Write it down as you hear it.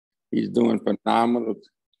He's doing phenomenal.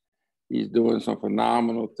 He's doing some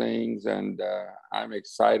phenomenal things, and I'm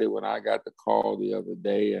excited. When I got the call the other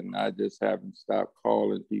day, and I just haven't stopped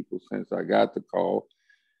calling people since I got the call,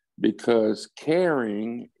 because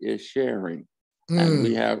caring is sharing, and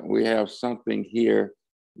we have something here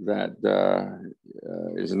that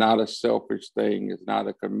is not a selfish thing. It's not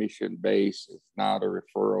a commission base. It's not a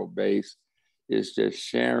referral base. It's just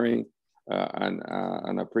sharing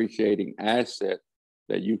an appreciating asset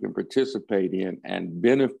that you can participate in and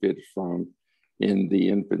benefit from in the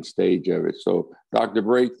infant stage of it. So, Dr.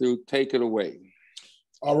 Breakthrough, take it away.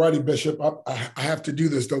 All righty, Bishop. I have to do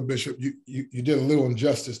this, though, Bishop. You did a little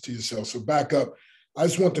injustice to yourself. So back up. I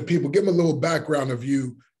just want the people, give them a little background of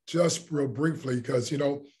you, just real briefly, because, you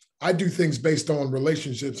know, I do things based on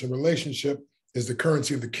relationships, and relationship is the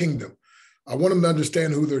currency of the kingdom. I want them to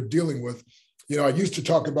understand who they're dealing with. You know, I used to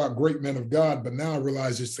talk about great men of God, but now I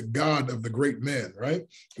realize it's the God of the great men, right?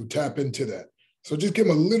 Who tap into that. So just give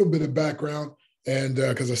them a little bit of background, and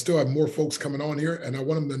because I still have more folks coming on here, and I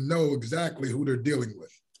want them to know exactly who they're dealing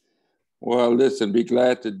with. Well, listen, be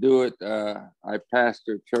glad to do it. I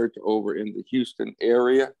pastor a church over in the Houston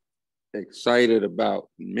area, excited about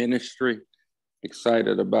ministry,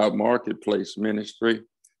 excited about marketplace ministry.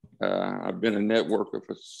 I've been a networker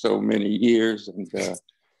for so many years, and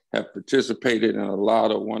have participated in a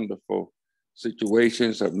lot of wonderful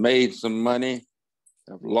situations, have made some money,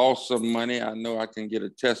 have lost some money. I know I can get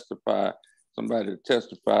somebody to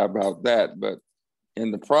testify about that, but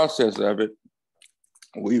in the process of it,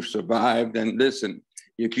 we've survived. And listen,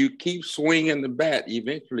 if you keep swinging the bat,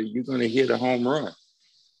 eventually you're going to hit a home run.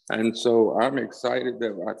 And so I'm excited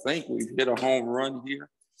that I think we've hit a home run here,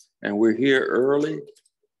 and we're here early.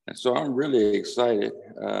 And so I'm really excited.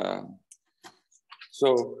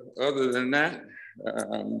 So other than that,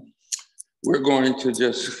 we're going to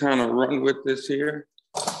just kind of run with this here.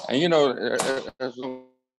 And, you know,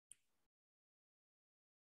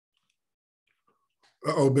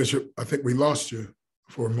 Bishop, I think we lost you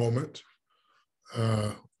for a moment.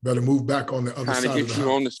 Better move back on the other side of the house. Kind of get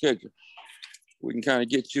you on the schedule. We can kind of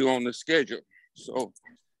get you on the schedule. So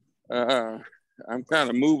I'm kind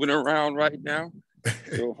of moving around right now.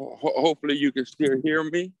 So hopefully you can still hear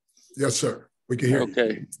me. Yes, sir. We can hear you.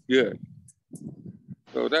 Okay, good.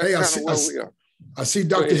 So that's kind of where we are. I see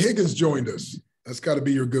Dr. Higgins joined us. That's got to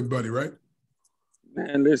be your good buddy, right?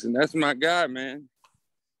 Man, listen, that's my guy, man.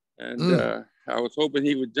 And I was hoping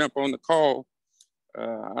he would jump on the call.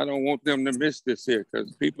 I don't want them to miss this here,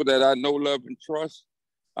 because people that I know, love, and trust,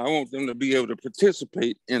 I want them to be able to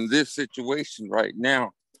participate in this situation right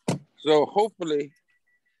now. So hopefully,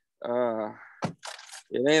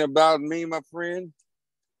 it ain't about me, my friend.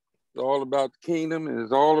 It's all about the kingdom, and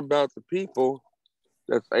it's all about the people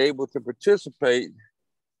that's able to participate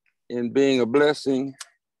in being a blessing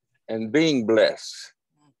and being blessed.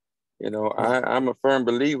 You know, I'm a firm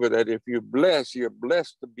believer that if you're blessed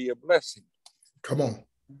to be a blessing. Come on.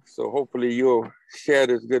 So hopefully you'll share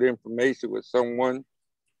this good information with someone,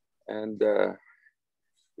 and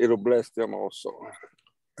it'll bless them also.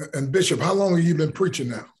 And Bishop, how long have you been preaching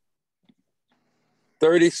now?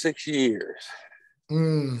 36 years.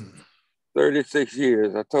 36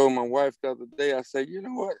 years. I told my wife the other day, I said, you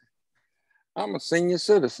know what? I'm a senior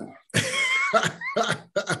citizen.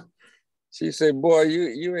 She said, boy,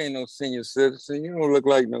 you ain't no senior citizen. You don't look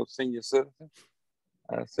like no senior citizen.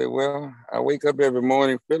 I said, well, I wake up every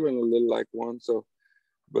morning feeling a little like one. So,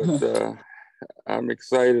 but I'm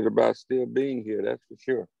excited about still being here. That's for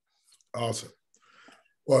sure. Awesome.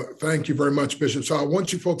 Well, thank you very much, Bishop. So I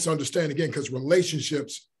want you folks to understand again, because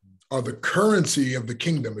relationships are the currency of the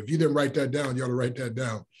kingdom. If you didn't write that down, you ought to write that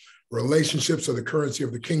down. Relationships are the currency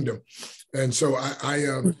of the kingdom. And so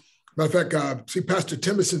matter of fact, see Pastor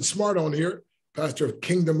Timothy Smart on here, pastor of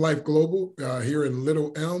Kingdom Life Global here in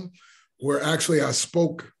Little Elm, where actually I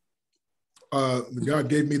spoke, God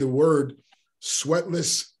gave me the word,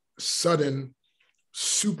 sweatless, sudden,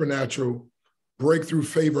 supernatural breakthrough,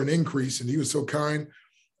 favor, and increase. And he was so kind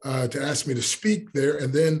to ask me to speak there,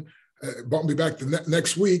 and then brought me back the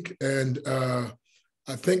next week. And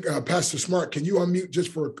I think Pastor Smart, can you unmute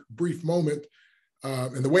just for a brief moment?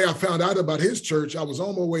 And the way I found out about his church, I was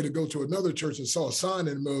on my way to go to another church and saw a sign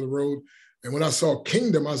in the middle of the road. And when I saw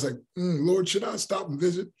Kingdom, I was like, Lord, should I stop and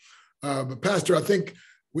visit? But Pastor, I think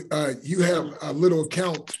you have a little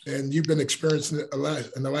account, and you've been experiencing it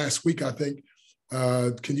in the last week, I think.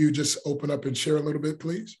 Can you just open up and share a little bit,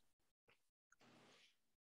 please?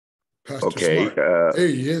 Pastor okay. Smart. There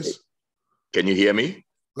he is. Can you hear me?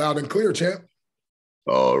 Loud and clear, champ.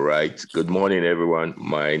 All right. Good morning, everyone.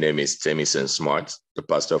 My name is Timothy Smart, the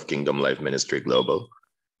pastor of Kingdom Life Ministry Global.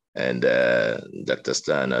 And Dr.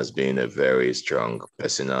 Stan has been a very strong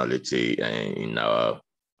personality in our,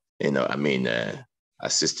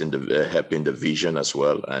 assisting helping the vision as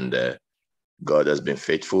well. And God has been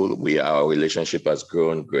faithful. Our relationship has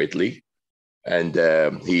grown greatly. And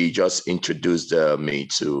he just introduced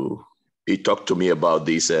he talked to me about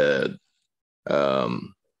this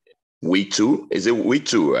Weetwo. Is it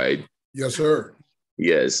Weetwo, right? Yes, sir.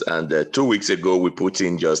 Yes. And 2 weeks ago, we put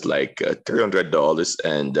in just like $300.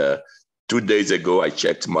 And 2 days ago, I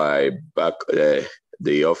checked my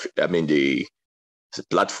the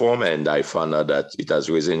platform, and I found out that it has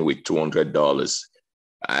risen with $200.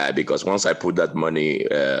 Because once I put that money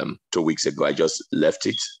 2 weeks ago, I just left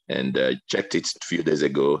it and checked it a few days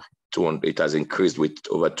ago. It has increased with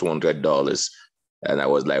over $200, and I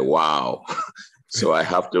was like, wow. So I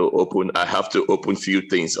have to open few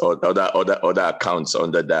things or other accounts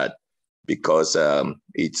under that, because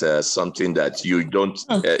it's something that you don't.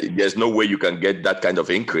 There's no way you can get that kind of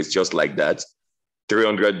increase just like that.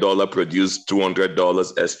 $300 produce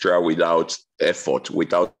 $200 extra without effort,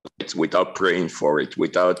 without praying for it,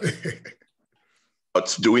 without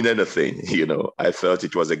doing anything. I felt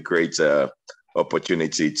it was a great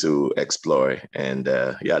opportunity to explore, and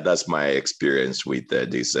that's my experience with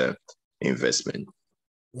this investment.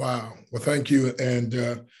 Wow. Well, thank you.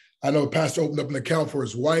 And I know Pastor opened up an account for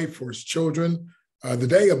his wife, for his children.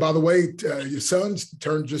 Today, by the way, your son's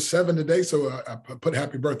turned just 7 today, so I put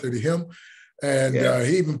happy birthday to him. And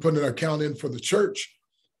he even put an account in for the church.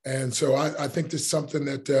 And so I think this is something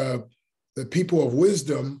that the people of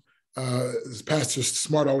wisdom, as Pastor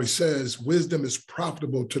Smart always says, wisdom is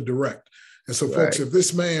profitable to direct. And so, folks, if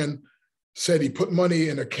this man said he put money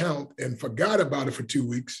in an account and forgot about it for 2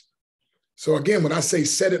 weeks. So again, when I say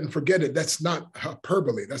set it and forget it, that's not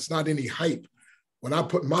hyperbole. That's not any hype. When I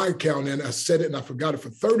put my account in, I set it and I forgot it for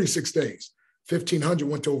 36 days. 1,500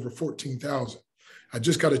 went to over 14,000. I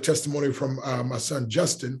just got a testimony from my son,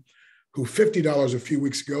 Justin, who $50 a few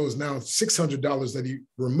weeks ago is now $600 that he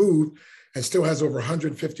removed and still has over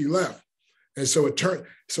 150 left. And so it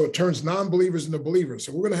turns non-believers into believers.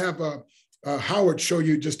 So we're going to have Howard show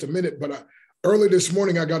you just a minute, but early this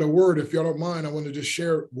morning, I got a word. If y'all don't mind, I want to just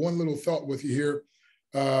share one little thought with you here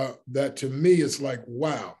that to me is like,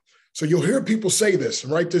 wow. So you'll hear people say this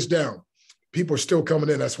and write this down. People are still coming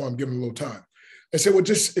in. That's why I'm giving them a little time. They say, well, it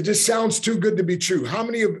just sounds too good to be true. How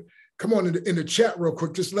many of, come on in the chat real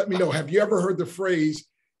quick, just let me know. Have you ever heard the phrase,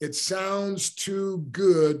 it sounds too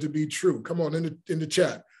good to be true? Come on in the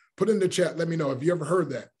chat. Put in the chat, let me know. Have you ever heard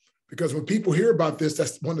that? Because when people hear about this,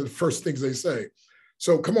 that's one of the first things they say.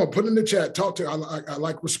 So come on, put in the chat, talk to, I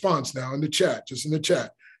like response now in the chat, just in the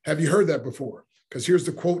chat. Have you heard that before? Because here's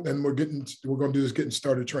the quote, and we're going to do this getting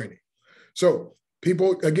started training. So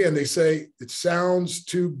people, again, they say, it sounds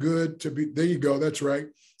too good to be, there you go, that's right.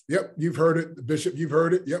 Yep, you've heard it. Bishop, you've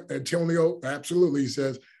heard it. Yep, Antonio, absolutely, he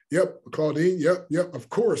says. Yep, Claudine, yep, of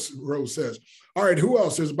course, Rose says. All right, who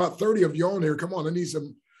else? There's about 30 of you on here. Come on,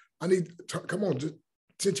 come on,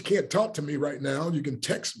 since you can't talk to me right now, you can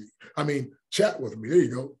text me. Chat with me.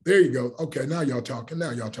 There you go. Okay, now y'all talking.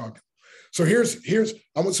 So here's,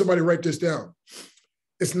 I want somebody to write this down.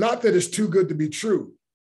 It's not that it's too good to be true.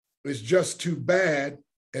 It's just too bad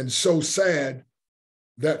and so sad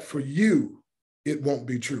that for you, it won't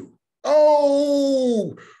be true.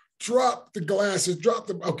 Oh, drop the glasses,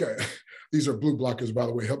 okay. These are blue blockers, by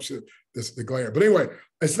the way, helps you, the glare. But anyway,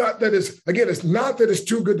 it's not that it's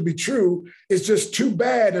too good to be true. It's just too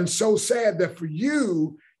bad and so sad that for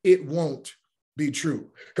you, it won't be true.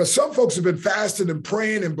 Because some folks have been fasting and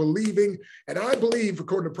praying and believing. And I believe,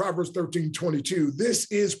 according to Proverbs 13:22,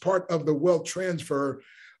 this is part of the wealth transfer.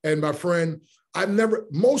 And my friend,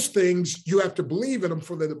 most things you have to believe in them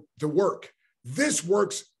for them to work. This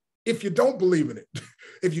works if you don't believe in it.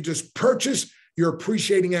 If you just purchase, you're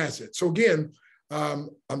appreciating assets. So again, I'm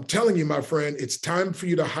telling you, my friend, it's time for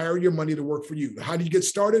you to hire your money to work for you. How do you get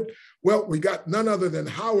started? Well, we got none other than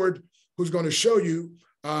Howard, who's going to show you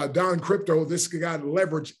Don Crypto. This guy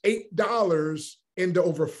leveraged $8 into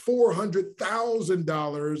over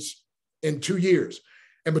 $400,000 in 2 years.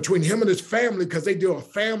 And between him and his family, because they do a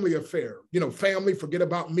family affair, family, forget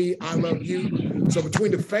about me, I love you. So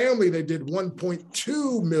between the family, they did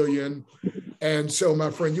 1.2 million. And so,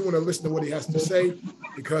 my friend, you want to listen to what he has to say,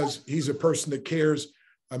 because he's a person that cares,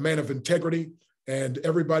 a man of integrity. And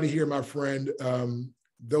everybody here, my friend,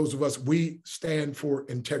 those of us, we stand for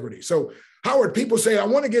integrity. So, Howard, people say, I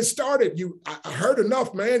want to get started. I heard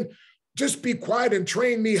enough, man. Just be quiet and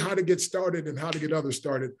train me how to get started and how to get others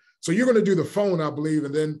started. So you're going to do the phone, I believe.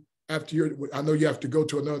 And then after I know you have to go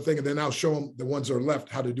to another thing, and then I'll show them, the ones that are left,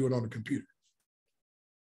 how to do it on the computer.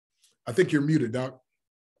 I think you're muted, Doc.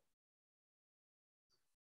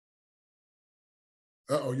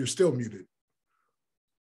 Uh-oh, you're still muted.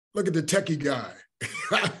 Look at the techie guy.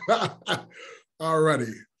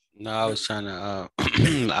 Alrighty. No, I was trying to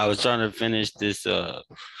I was trying to finish this YouTube,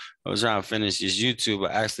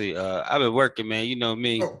 but actually I've been working, man. You know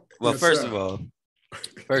me. Oh, Well, yes, first sir. of all,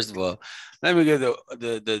 let me give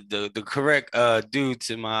the correct due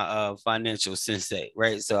to my financial sensei,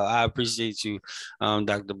 right? So I appreciate you,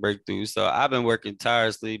 Dr. Breakthrough. So I've been working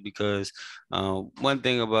tirelessly because one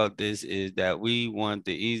thing about this is that we want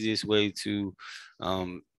the easiest way to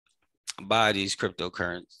buy these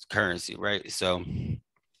cryptocurrency, right? So I've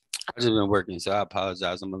just been working, so I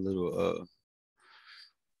apologize. I'm a little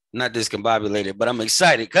not discombobulated, but I'm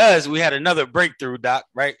excited because we had another breakthrough, Doc,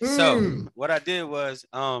 right? So what I did was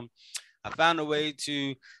I found a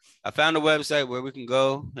website where we can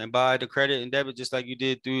go and buy the credit and debit just like you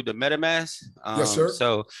did through the MetaMask. Yes, sir.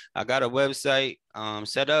 So I got a website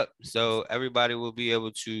set up so everybody will be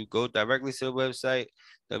able to go directly to the website.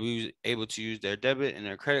 They'll be able to use their debit and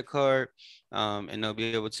their credit card, and they'll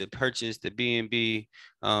be able to purchase the BNB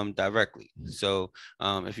directly. So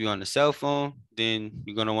if you're on the cell phone, then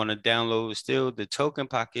you're gonna want to download still the token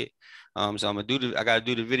pocket. So I gotta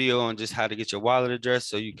do the video on just how to get your wallet address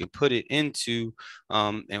so you can put it into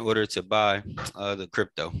in order to buy the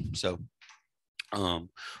crypto. So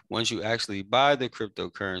once you actually buy the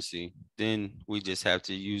cryptocurrency, then we just have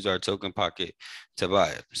to use our token pocket to buy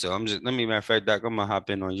it. So matter of fact, Doc, I'm gonna hop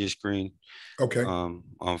in on your screen. Okay. On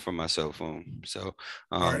from my cell phone. So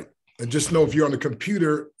all right. And just know if you're on the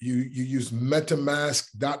computer, you use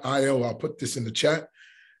metamask.io. I'll put this in the chat,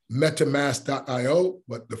 metamask.io,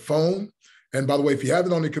 but the phone. And by the way, if you have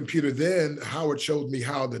it on the computer, then Howard showed me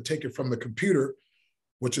how to take it from the computer,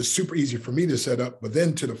 which is super easy for me to set up, but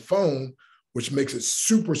then to the phone, which makes it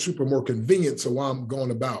super, super more convenient. So while I'm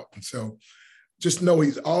going about. And so just know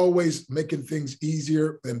he's always making things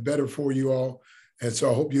easier and better for you all. And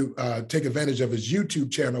so I hope you take advantage of his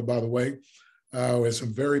YouTube channel, by the way. It's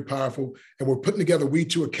some very powerful, and we're putting together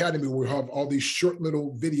Weetwo Academy where we have all these short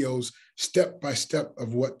little videos, step by step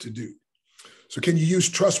of what to do. So can you use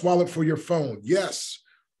Trust Wallet for your phone? Yes.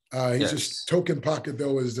 Yes. Just token pocket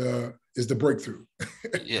though is the breakthrough.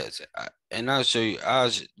 Yes, and I'll show you.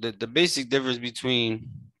 The basic difference between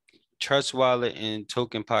Trust Wallet and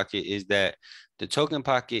Token Pocket is that the Token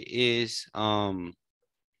Pocket is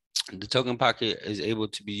able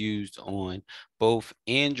to be used on both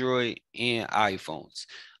Android and iPhones.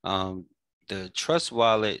 The Trust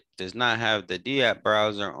Wallet does not have the D-app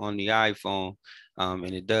browser on the iPhone,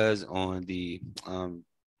 and it does on the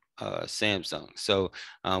Samsung. So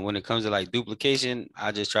when it comes to like duplication,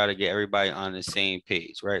 I just try to get everybody on the same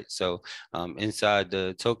page, right? So inside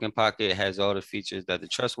the token pocket, it has all the features that the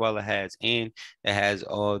Trust Wallet has, and it has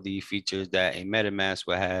all the features that a MetaMask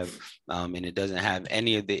will have, and it doesn't have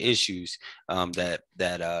any of the issues that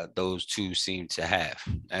those two seem to have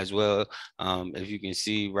as well. If you can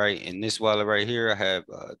see right in this wallet right here, I have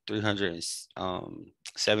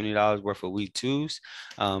 $370 worth of Weetwos.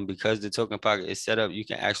 Because the token pocket is set up, you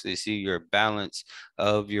can actually see your balance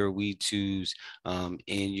of your Weetwos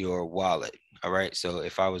in your wallet. All right. So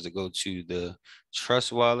if I was to go to the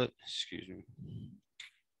Trust Wallet,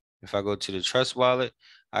 if I go to the Trust Wallet,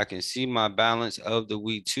 I can see my balance of the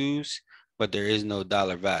Weetwos, but there is no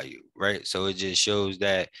dollar value, right? So it just shows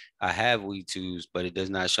that I have Weetwos, but it does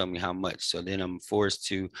not show me how much. So then I'm forced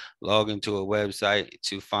to log into a website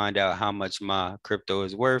to find out how much my crypto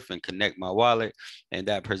is worth and connect my wallet. And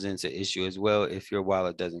that presents an issue as well if your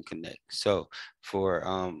wallet doesn't connect. So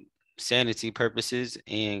for sanity purposes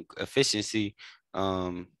and efficiency,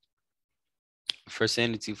 I'm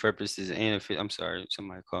sorry,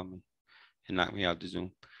 somebody called me and knocked me out the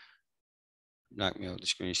Zoom. Knock me off the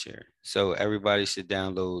screen share. So everybody should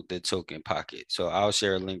download the token pocket. So I'll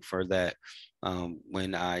share a link for that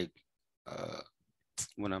when I'm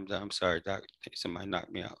done. I'm sorry, Doc. Somebody knocked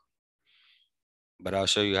me out. But I'll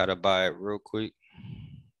show you how to buy it real quick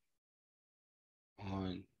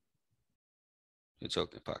on the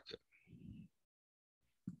token pocket.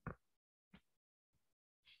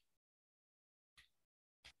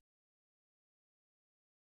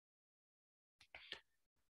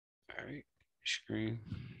 All right. Screen.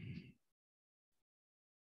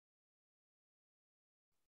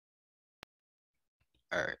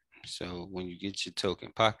 All right. So when you get your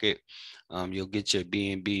token pocket, you'll get your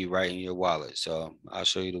BNB right in your wallet. So I'll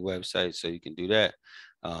show you the website so you can do that.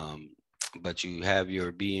 But you have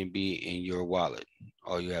your BNB in your wallet.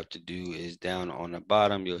 All you have to do is down on the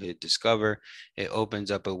bottom, you'll hit discover. It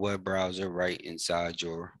opens up a web browser right inside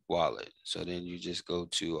your wallet. So then you just go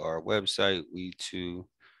to our website, weetwo.live,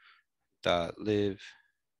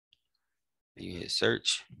 and you hit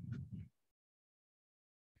search.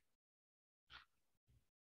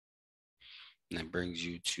 and it brings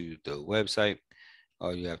you to the website.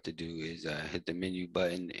 All you have to do is hit the menu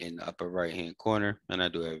button in the upper right hand corner, and I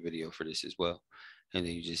do have a video for this as well. And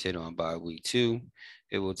then you just hit on buy Weetwo.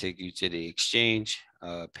 It will take you to the exchange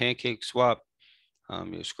pancake swap.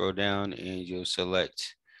 You'll scroll down and you'll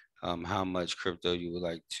select how much crypto you would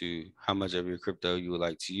like to, how much of your crypto you would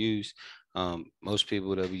like to use. Most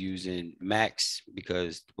people they'll be using max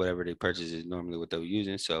because whatever they purchase is normally what they're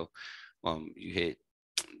using. So you hit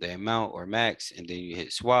the amount or max, and then you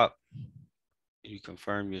hit swap. You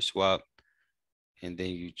confirm your swap, and then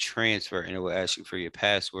you transfer, and it will ask you for your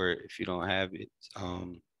password. If you don't have it,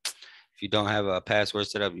 if you don't have a password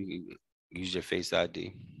set up, you can use your Face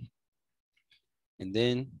ID. And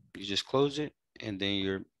then you just close it, and then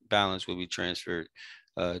your balance will be transferred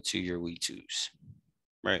to your Weetwoos,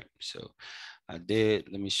 right? So I did.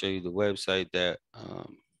 Let me show you the website that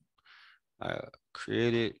I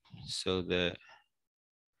created so that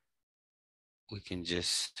we can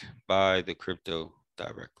just buy the crypto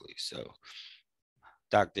directly. So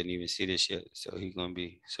Doc didn't even see this yet, so he's gonna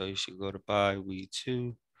be. So you should go to buy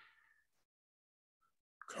Weetwo.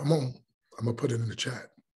 Come on, I'm gonna put it in the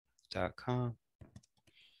chat. .com.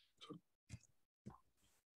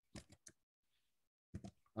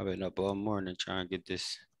 I've been up all morning trying to get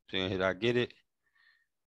this. Did I get it?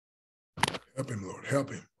 Help him, Lord.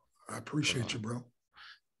 Help him. I appreciate you, bro.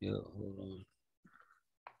 Yeah, hold on.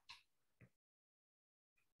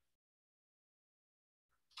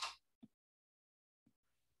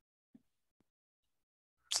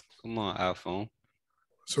 Come on, iPhone.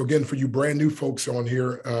 So again, for you brand new folks on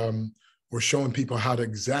here, we're showing people how to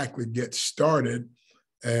exactly get started.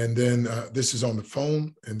 And then this is on the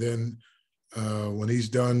phone. And then when he's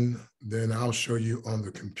done, then I'll show you on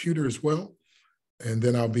the computer as well. And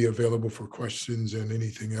then I'll be available for questions and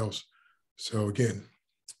anything else. So again,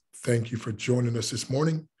 thank you for joining us this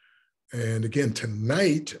morning. And again,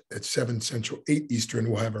 tonight at 7 Central, 8 Eastern,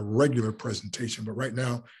 we'll have a regular presentation. But right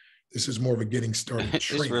now, this is more of a getting started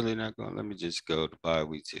training. It's really not going. Let me just go to buy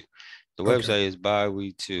Weetwo. The website is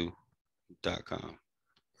buyweetwo.com.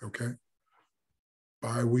 Okay.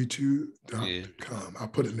 Buyweetwo.com. Yeah. I'll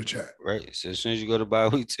put it in the chat. Right. So as soon as you go to buy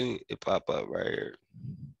Weetwo, it pop up right here.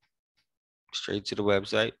 Straight to the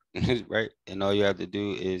website, right? And all you have to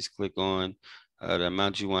do is click on the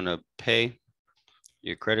amount you want to pay,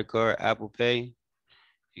 your credit card, Apple Pay.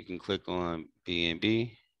 You can click on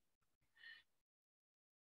BNB.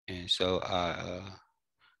 And so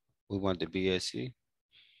we want the BSC,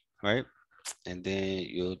 right? And then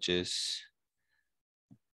you'll just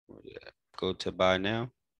go to buy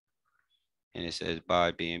now, and it says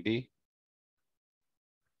buy BNB,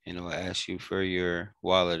 and it will ask you for your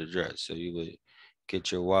wallet address. So you would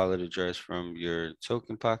get your wallet address from your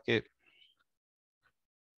token pocket,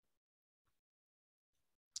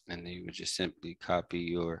 and then you would just simply copy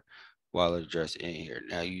your wallet address in here.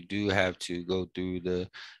 Now you do have to go through the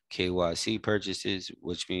KYC purchases,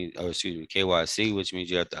 which means, KYC, which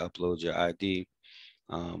means you have to upload your ID.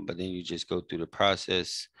 But then you just go through the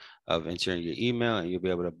process of entering your email, and you'll be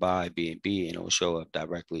able to buy BNB, and it will show up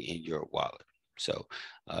directly in your wallet. So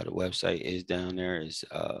the website is down there, is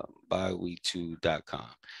buyweetwo.com.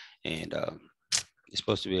 And it's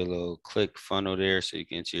supposed to be a little click funnel there, so you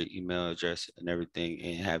can enter your email address and everything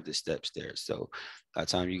and have the steps there. So by the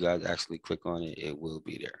time you guys actually click on it, it will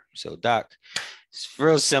be there. So Doc, it's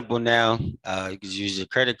real simple now. You can use your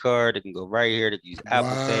credit card. It can go right here. They can use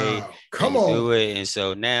Apple Pay. Come on. Do it. And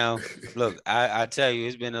so now, look, I tell you,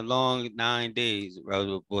 it's been a long 9 days,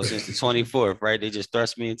 bro. Well, since the 24th, right? They just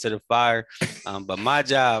thrust me into the fire. But my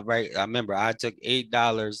job, right? I remember I took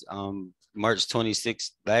 $8 March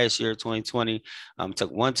 26th last year, 2020.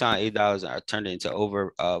 Took one time $8. I turned it into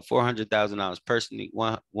over $400,000 personally,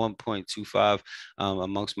 1.25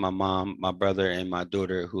 amongst my mom, my brother, and my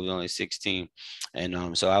daughter, who was only 16.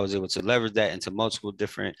 And so I was able to leverage that into multiple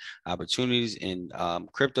different opportunities in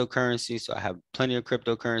cryptocurrency. So I have plenty of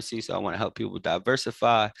cryptocurrency. So I want to help people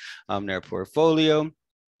diversify their portfolio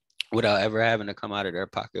without ever having to come out of their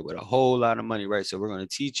pocket with a whole lot of money, right? So we're going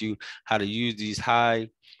to teach you how to use these high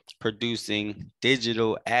producing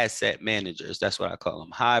digital asset managers. That's what I call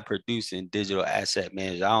them, high producing digital asset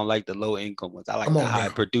managers. I don't like the low income ones. I like the high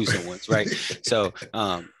producing ones, right? So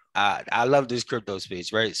I love this crypto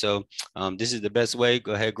space, right? So this is the best way.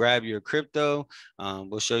 Go ahead, grab your crypto.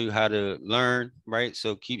 We'll show you how to learn, right?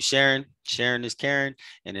 So keep sharing. Sharing is caring.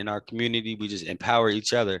 And in our community, we just empower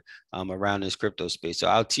each other around this crypto space. So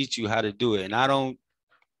I'll teach you how to do it. And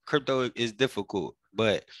crypto is difficult.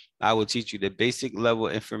 but I will teach you the basic level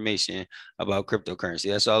information about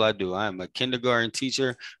cryptocurrency. That's all I do. I am a kindergarten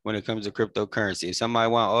teacher when it comes to cryptocurrency. If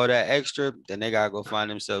somebody want all that extra, then they gotta go find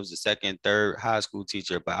themselves a second, third high school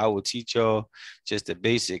teacher. But I will teach y'all just the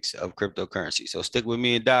basics of cryptocurrency. So stick with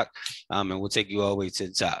me and Doc, and we'll take you all the way to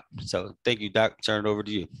the top. So thank you, Doc. Turn it over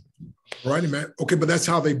to you. All righty, man. Okay, but that's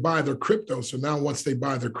how they buy their crypto. So now once they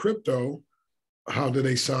buy their crypto, how do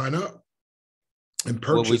they sign up and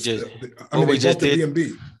purchase? They bought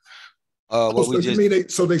the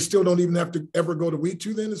BNB. So they still don't even have to ever go to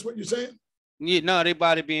Weetwo then, is what you're saying? Yeah, no, they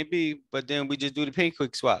bought a BNB, but then we just do the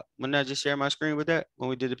pancake swap. Wouldn't I just share my screen with that when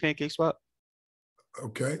we did the pancake swap?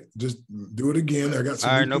 Okay, just do it again. I got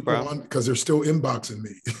some new people on because they're still inboxing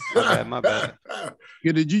me. My bad.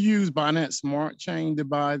 Yeah, did you use Binance Smart Chain to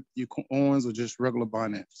buy your coins or just regular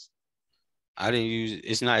Binance? I didn't use it.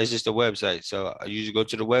 It's just a website. So I usually go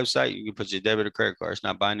to the website. You can put your debit or credit card. It's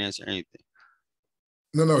not Binance or anything.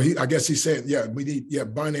 No. I guess he's saying, we need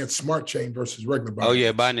Binance Smart Chain versus regular Binance. Oh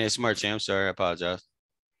yeah, Binance Smart Chain. I'm sorry, I apologize.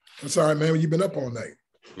 That's all right, man. You've been up all night.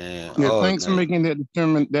 Man. Yeah, thanks for making that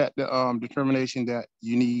determination that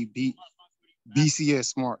you need BCS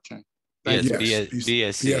Smart Chain.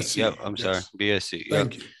 BSC. Yep, I'm sorry. BSC. Yep.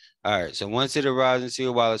 Thank you. All right. So once it arrives into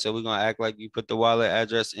your wallet, so we're gonna act like you put the wallet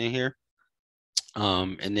address in here.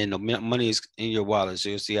 And then the money is in your wallet. So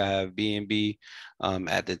you'll see I have BNB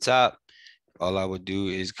at the top. All I would do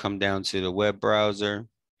is come down to the web browser.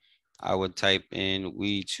 I would type in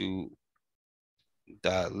Weetwo.live.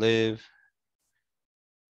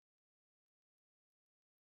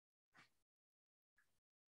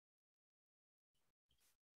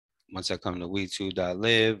 Once I come to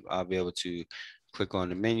Weetwo.live, I'll be able to click on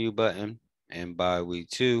the menu button and buy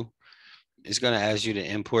Weetwo. It's going to ask you to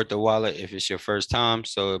import the wallet if it's your first time.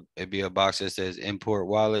 So it'd be a box that says import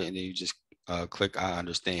wallet, and then you just click I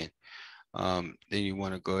understand. Then you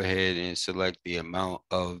want to go ahead and select the amount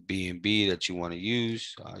of BNB that you want to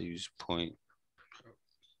use. I'll use 0.5.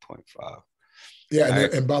 Yeah,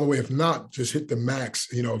 and by the way, if not, just hit the max.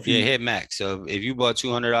 Hit max. So if you bought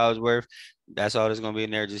 $200 worth, that's all that's gonna be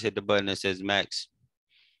in there. Just hit the button that says max.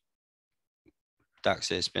 Doc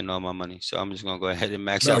says spend all my money, so I'm just gonna go ahead and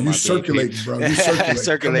max out. You circulate, bro. You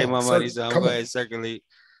circulate my money, so I'm gonna go ahead and circulate.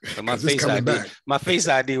 So my face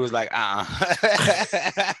ID was like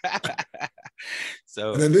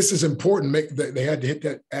So and then this is important. They had to hit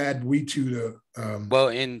that add Weetwo to. Well,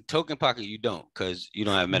 in Token Pocket you don't, because you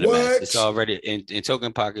don't have MetaMask. It's already in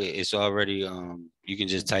Token Pocket. It's already you can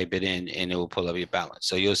just type it in and it will pull up your balance.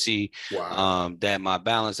 So you'll see that my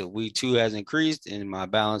balance of Weetwo has increased and my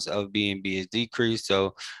balance of BNB is decreased.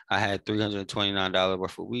 So I had $329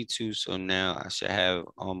 worth of Weetwo. So now I should have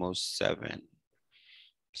almost 7.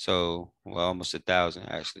 So, well, almost 1,000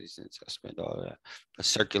 actually, since I spent all of that. I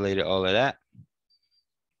circulated all of that.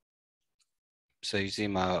 So you see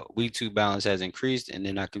my Weetwo balance has increased, and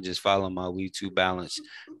then I can just follow my Weetwo balance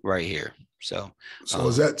right here. So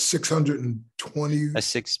is that 620? That's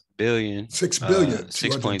 6 billion. 6 billion.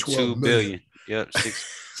 6.2 billion. Yep.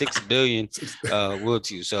 6 billion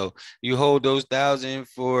Weetwo. So you hold those 1,000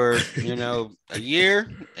 for a year,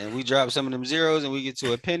 and we drop some of them zeros and we get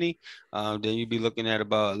to a penny, then you'd be looking at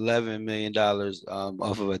about $11 million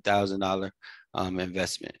off of $1,000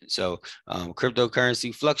 investment. So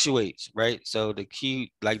cryptocurrency fluctuates, right? So the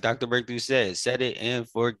key, like Dr. Breakthrough said, set it and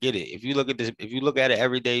forget it. If you look at it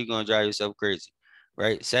every day, you're gonna drive yourself crazy.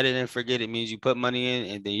 Right? Set it and forget it means you put money in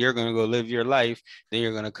and then you're going to go live your life. Then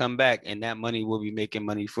you're going to come back and that money will be making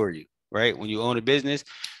money for you. Right? When you own a business,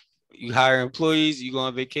 you hire employees, you go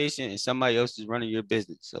on vacation, and somebody else is running your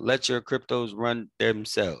business. So let your cryptos run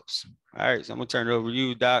themselves. All right. So I'm going to turn it over to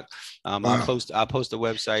you, Doc. I'll post the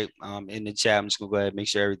website in the chat. I'm just going to go ahead and make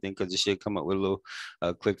sure everything, because it should come up with a little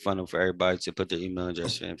click funnel for everybody to put their email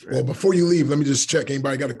address in. Well, before you leave, let me just check.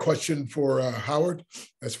 Anybody got a question for Howard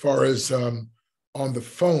as far as on the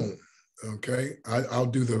phone? Okay. I'll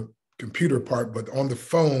do the computer part, but on the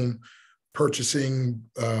phone, purchasing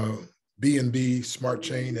BNB Smart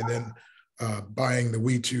Chain and then buying the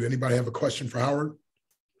Weetwo. Anybody have a question for Howard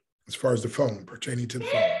as far as the phone, pertaining to the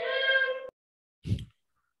phone?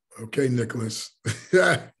 Okay, Nicholas.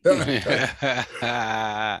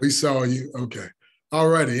 We saw you. Okay. All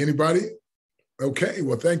righty. Anybody? Okay.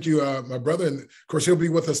 Well, thank you, my brother. And of course, he'll be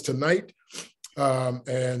with us tonight.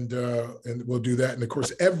 And we'll do that. And of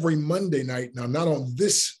course, every Monday night, now not on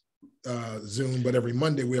this Zoom, but every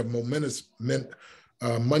Monday, we have Momentous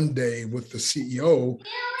Monday with the CEO,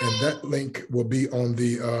 and that link will be on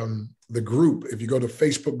the group. If you go to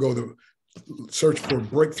Facebook, go to search for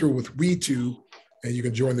Breakthrough with Weetwo, and you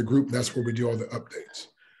can join the group. That's where we do all the updates.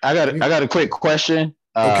 I got a quick question.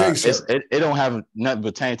 Okay, sir. It don't have nothing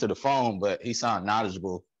pertaining to the phone, but he sounds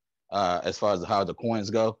knowledgeable as far as how the coins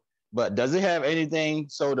go. But does it have anything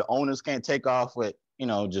so the owners can't take off with,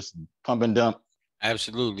 just pump and dump?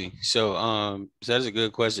 Absolutely. So that's a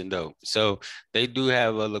good question though. So they do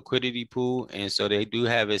have a liquidity pool, and so they do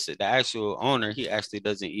have it. The actual owner, he actually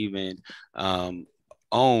doesn't even um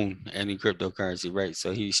own any cryptocurrency, right?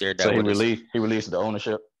 So he shared So that with us. he released the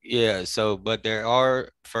ownership. Yeah, so but there are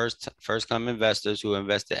first come investors who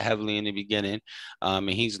invested heavily in the beginning, and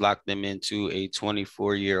he's locked them into a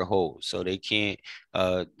 24-year hold. So they can't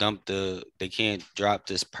they can't drop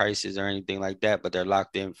this prices or anything like that, but they're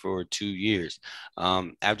locked in for 2 years.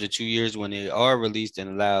 After 2 years, when they are released and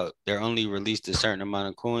allowed, they're only released a certain amount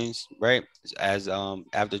of coins, right? As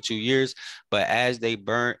after 2 years, but as they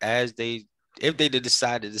if they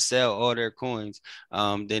decided to sell all their coins,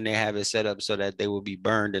 then they have it set up so that they will be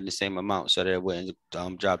burned in the same amount so that it wouldn't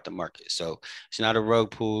drop the market. So it's not a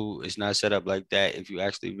rug pool. It's not set up like that. If you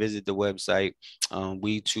actually visit the website,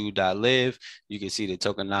 Weetwo.live, you can see the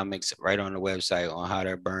tokenomics right on the website on how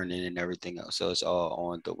they're burning and everything else. So it's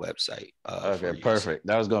all on the website. Okay, perfect.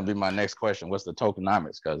 That was going to be my next question. What's the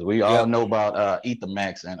tokenomics? Because we all Yep. know about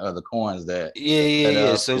Ethermax and other coins that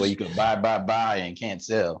Yeah. So where you can buy and can't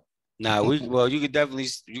sell. Nah, you could definitely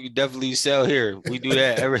sell here. We do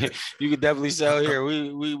that you could definitely sell here.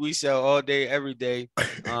 We sell all day, every day,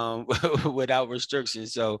 without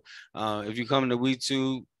restrictions. So if you come to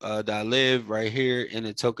We2.live right here in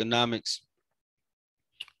the tokenomics,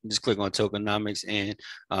 just click on tokenomics and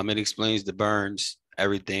it explains the burns,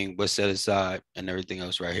 everything, what's set aside, and everything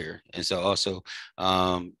else right here. And so also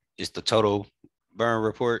it's the total burn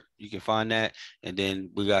report. You can find that, and then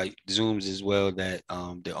we got Zooms as well that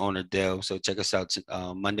the owner Dell. So check us out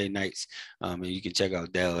Monday nights, and you can check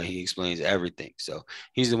out Dell, and he explains everything. So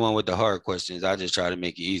he's the one with the hard questions. I just try to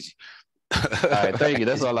make it easy. All right, thank you.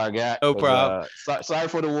 That's all I got. No problem. Sorry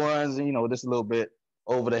for the ones, this a little bit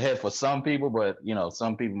over the head for some people, but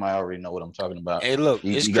some people might already know what I'm talking about. Hey, look,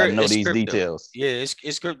 you got to know these crypto. details. Yeah,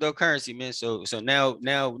 it's cryptocurrency, man. So now,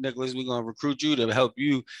 Nicholas, we're gonna recruit you to help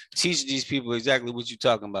you teach these people exactly what you're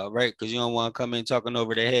talking about, right? Because you don't want to come in talking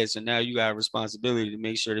over their head. So now you got a responsibility to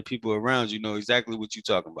make sure the people around you know exactly what you're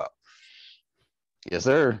talking about. Yes,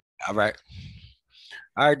 sir. All right.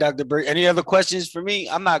 All right, Dr. Burke. Any other questions for me?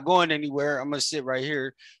 I'm not going anywhere. I'm gonna sit right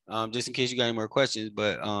here, just in case you got any more questions.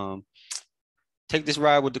 But take this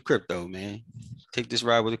ride with the crypto, man. Take this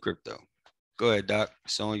ride with the crypto. Go ahead, Doc.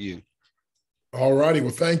 It's on you. All righty. Well,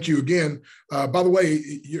 thank you again. By the way,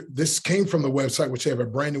 this came from the website, which they have a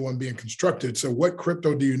brand new one being constructed. So what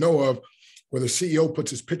crypto do you know of where the CEO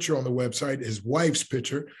puts his picture on the website, his wife's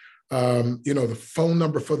picture, the phone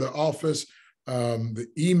number for the office, the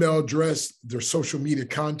email address, their social media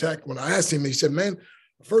contact. When I asked him, he said, man,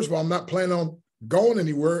 first of all, I'm not planning on going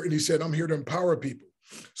anywhere. And he said, I'm here to empower people.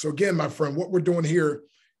 So again, my friend, what we're doing here,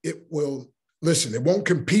 it won't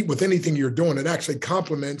compete with anything you're doing. It actually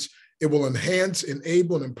complements, it will enhance,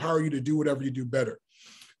 enable, and empower you to do whatever you do better.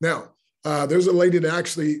 Now, there's a lady that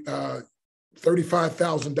actually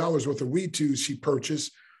 $35,000 worth of Weetwo she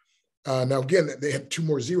purchased. Now, again, they had 2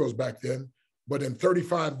 more zeros back then, but in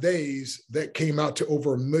 35 days, that came out to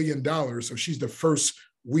over $1 million. So she's the first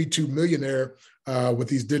Weetwo millionaire with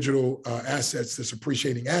these digital assets, this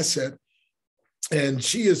appreciating asset. And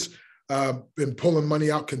she has been pulling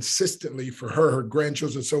money out consistently for her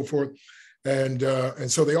grandchildren, and so forth. And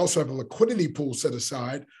so they also have a liquidity pool set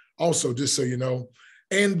aside, also, just so you know,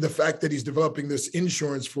 and the fact that he's developing this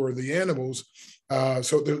insurance for the animals.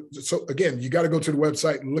 So again, you got to go to the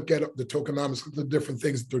website and look at the tokenomics, look at the different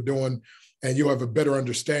things that they're doing, and you'll have a better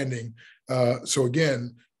understanding. So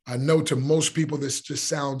again, I know to most people, this just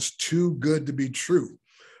sounds too good to be true.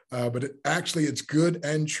 But it's good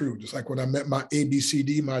and true. Just like when I met my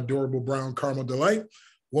ABCD, my adorable brown caramel delight,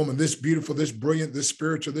 woman, this beautiful, this brilliant, this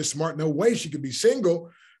spiritual, this smart, no way she could be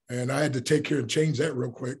single. And I had to take care and change that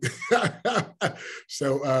real quick.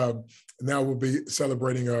 So now we'll be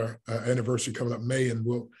celebrating our anniversary coming up May, and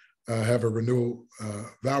we'll have a renewal,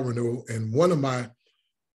 vow renewal. And one of my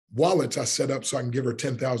wallets I set up so I can give her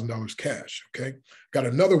 $10,000 cash, okay? Got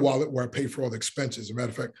another wallet where I pay for all the expenses. As a matter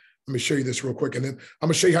of fact, let me show you this real quick, and then I'm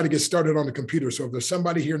going to show you how to get started on the computer. So if there's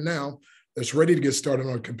somebody here now that's ready to get started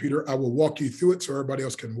on a computer, I will walk you through it so everybody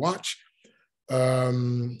else can watch.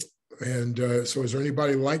 So is there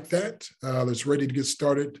anybody like that that's ready to get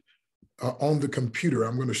started on the computer?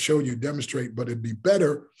 I'm going to show you, demonstrate, but it'd be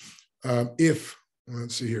better if,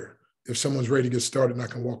 let's see here, if someone's ready to get started and I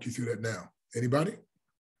can walk you through that now. Anybody?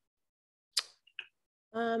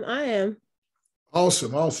 I am.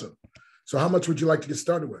 Awesome. So how much would you like to get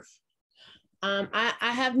started with? I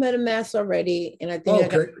have MetaMask already, and I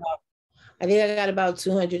think I got about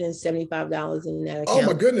 $275 in that account. Oh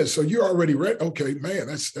my goodness! So you're already ready? Okay, man,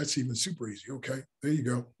 that's even super easy. Okay, there you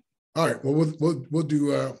go. All right, well we'll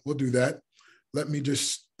do that. Let me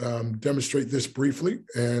just demonstrate this briefly,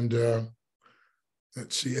 and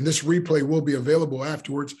let's see. And this replay will be available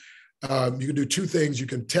afterwards. You can do two things. You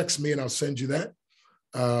can text me, and I'll send you that.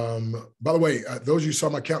 By the way, those of you saw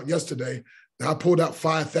my account yesterday. I pulled out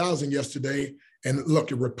 5,000 yesterday, and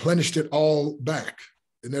look, it replenished it all back.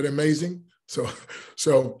 Isn't that amazing? So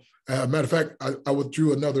matter of fact, I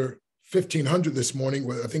withdrew another 1,500 this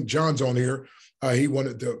morning. I think John's on here. He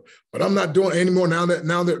wanted to, but I'm not doing it anymore now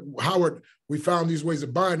that Howard, we found these ways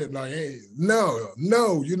of buying it. Like, hey, no,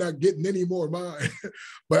 you're not getting any more of mine.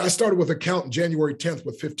 But I started with a account January 10th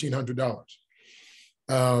with $1,500.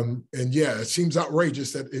 And yeah, it seems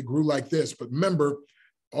outrageous that it grew like this. But remember,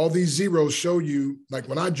 all these zeros show you, like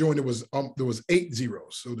when I joined, there was 8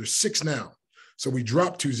 zeros. So there's 6 now. So we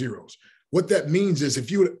dropped 2 zeros. What that means is if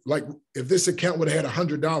this account would have had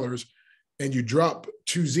 $100 and you drop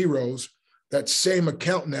 2 zeros, that same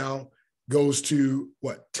account now goes to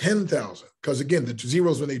what, 10,000? Because again, the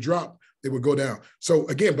zeros, when they drop, they would go down. So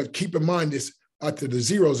again, but keep in mind this, after the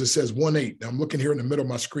zeros, it says 18. Now I'm looking here in the middle of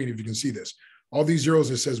my screen, if you can see this. All these zeros,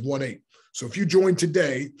 it says 18. So if you joined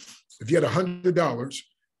today, if you had $100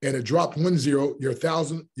 and it dropped 1 zero, your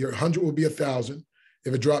 100 will be 1,000.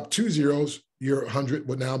 If it dropped 2 zeros, your 100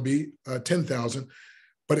 would now be 10,000,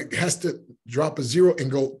 but it has to drop a 0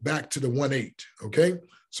 and go back to the 18. Okay,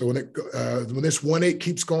 so when this 18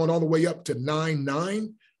 keeps going all the way up to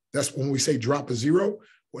 99, that's when we say drop a 0.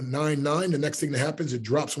 When 99, the next thing that happens, it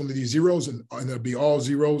drops one of these zeros, and it'll be all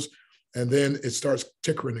zeros, and then it starts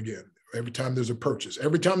tickering again. Every time there's a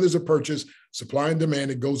purchase, supply and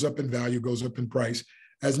demand, it goes up in value, goes up in price.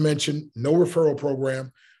 As mentioned, no referral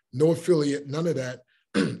program, no affiliate, none of that.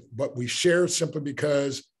 But we share simply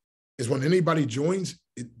because is when anybody joins,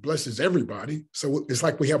 it blesses everybody. So it's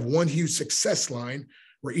like we have one huge success line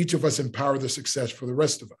where each of us empower the success for the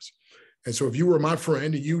rest of us. And so if you were my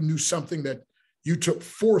friend and you knew something that you took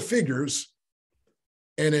 4 figures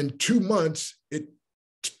and in 2 months, it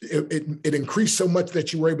increased so much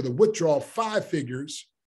that you were able to withdraw 5 figures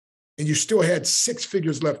and you still had 6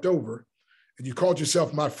 figures left over, and you called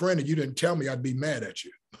yourself my friend and you didn't tell me, I'd be mad at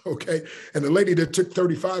you. Okay. And the lady that took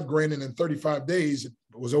 35 grand and in 35 days, it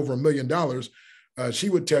was over $1 million. She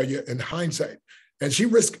would tell you in hindsight, and she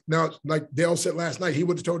risked, now, like Dale said last night, he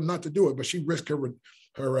would have told her not to do it, but she risked her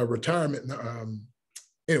retirement.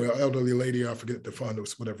 Anyway, elderly lady, I forget the fund,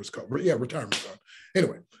 whatever it's called. Yeah, retirement fund.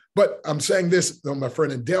 Anyway, but I'm saying this, my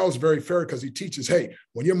friend, and Dale's very fair because he teaches, hey,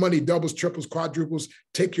 when your money doubles, triples, quadruples,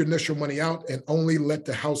 take your initial money out and only let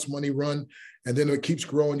the house money run. And then it keeps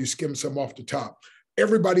growing, you skim some off the top.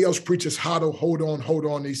 Everybody else preaches hodl, hold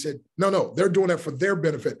on. He said, no, they're doing that for their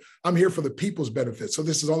benefit. I'm here for the people's benefit. So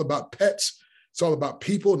this is all about pets. It's all about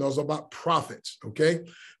people, and it's all about profits, okay?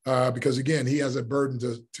 Because again, he has a burden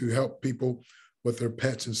to help people with their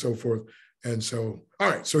pets and so forth. And so, all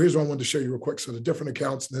right, so here's what I wanted to show you real quick. So the different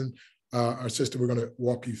accounts, and then our sister, we're gonna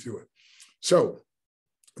walk you through it. So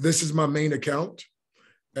this is my main account.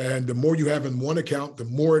 And the more you have in one account, the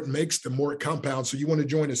more it makes, the more it compounds. So you wanna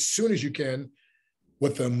join as soon as you can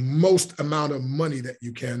with the most amount of money that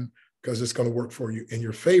you can, because it's gonna work for you in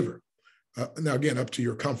your favor. Now, again, up to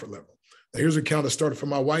your comfort level. Now, here's an account that started for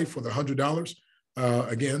my wife with $100.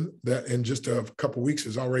 Again, that in just a couple of weeks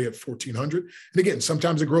is already at 1,400. And again,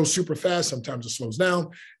 sometimes it grows super fast, sometimes it slows down,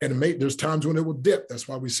 and there's times when it will dip. That's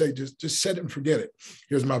why we say just set it and forget it.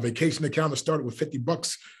 Here's my vacation account that started with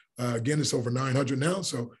 $50. Again, it's over 900 now,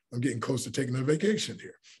 so I'm getting close to taking a vacation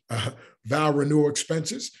here. Vow renewal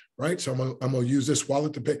expenses, right? So I'm gonna use this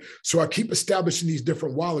wallet to pay. So I keep establishing these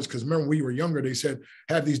different wallets, because remember when we were younger, they said,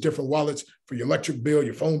 have these different wallets for your electric bill,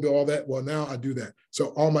 your phone bill, all that. Well, now I do that. So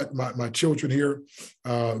all my children here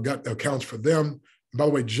got accounts for them. And by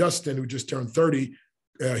the way, Justin, who just turned 30,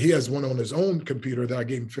 he has one on his own computer that I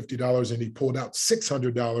gave him $50, and he pulled out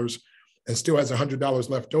 $600 and still has $100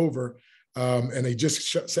 left over. And he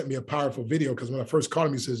just sent me a powerful video, because when I first called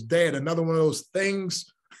him, he says, Dad, another one of those things.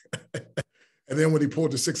 And then when he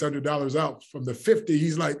pulled the $600 out from the 50,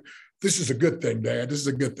 he's like, this is a good thing, Dad. This is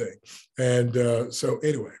a good thing. And so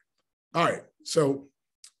anyway, all right. So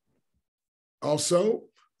also,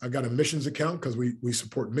 I got a missions account because we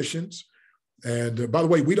support missions. And by the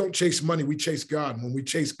way, we don't chase money, we chase God. When we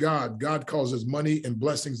chase God, God causes money and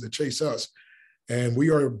blessings to chase us. And we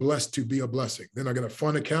are blessed to be a blessing. Then I got a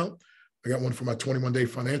fund account. I got one for my 21-day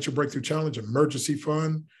financial breakthrough challenge, emergency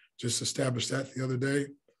fund. Just established that the other day.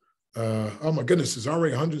 Oh my goodness, it's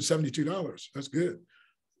already $172. That's good.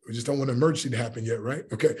 We just don't want an emergency to happen yet, right?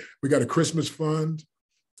 Okay, we got a Christmas fund.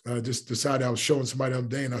 Just decided, I was showing somebody the other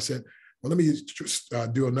day and I said, well, let me just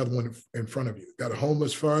do another one in front of you. Got a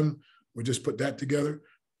homeless fund. We just put that together.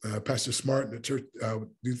 Pastor Smart and the church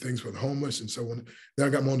do things for the homeless and so on. Then I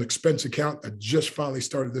got my own expense account. I just finally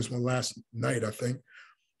started this one last night, I think,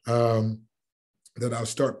 that I'll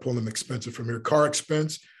start pulling expenses from here. Car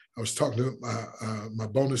expense. I was talking to my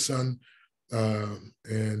bonus son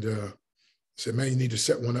and said, man, you need to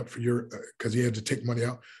set one up for your, because he had to take money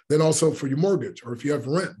out. Then also for your mortgage, or if you have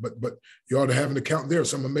rent, but you ought to have an account there.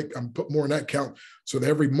 So I'm put more in that account so that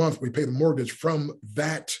every month we pay the mortgage from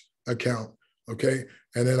that account. Okay.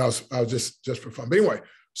 And then I'll just for fun. But anyway,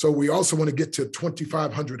 so we also want to get to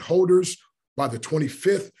 2,500 holders by the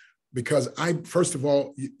 25th, because first of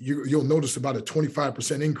all, you'll notice about a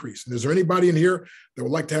 25% increase. And is there anybody in here that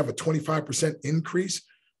would like to have a 25% increase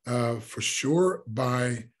for sure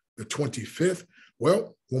by the 25th?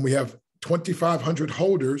 Well, when we have 2,500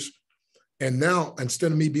 holders, and now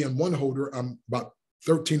instead of me being one holder, I'm about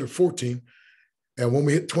 13 or 14. And when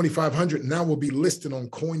we hit 2,500, now we'll be listed on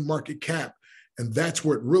CoinMarketCap. And that's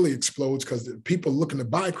where it really explodes, because the people looking to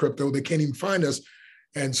buy crypto, they can't even find us.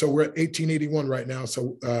 And so we're at 1881 right now.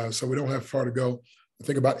 So we don't have far to go. I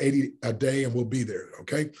think about 80 a day and we'll be there.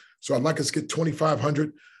 Okay. So I'd like us to get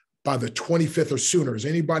 2,500 by the 25th or sooner. Is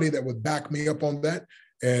anybody that would back me up on that?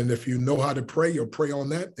 And if you know how to pray, you'll pray on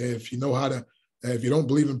that. If you know how to, if you don't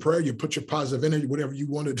believe in prayer, you put your positive energy, whatever you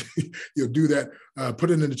want to do, you'll do that.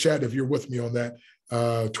 Put it in the chat if you're with me on that.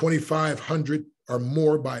 2,500 or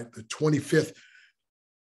more by the 25th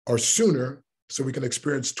or sooner, so we can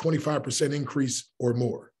experience 25% increase or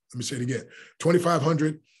more. Let me say it again.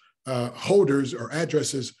 2,500 holders or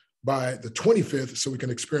addresses by the 25th, so we can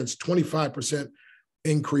experience 25%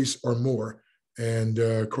 increase or more. And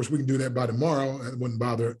of course, we can do that by tomorrow. That wouldn't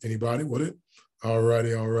bother anybody, would it? All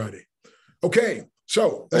righty. Okay,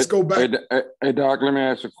 so let's go back. Hey, Doc, let me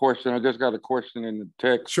ask a question. I just got a question in the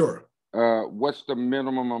text. Sure. What's the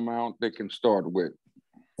minimum amount they can start with?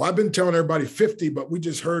 Well, I've been telling everybody 50, but we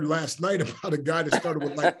just heard last night about a guy that started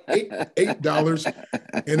with like $8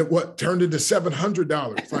 and it turned into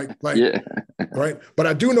 $700. Like, yeah. Right. But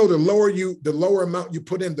I do know the lower amount you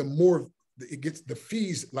put in, the more it gets, the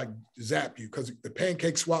fees like zap you, because the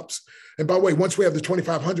pancake swaps. And by the way, once we have the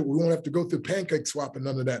 2,500, we won't have to go through pancake swap and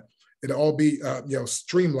none of that. It'll all be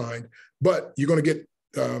streamlined. But you're going to get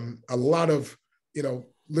a lot of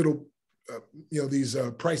little these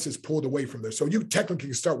prices pulled away from there. So you technically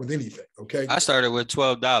can start with anything. Okay. I started with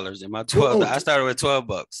 $12 and my I started with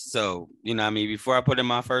 $12. So, before I put in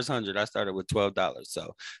my first 100, I started with $12.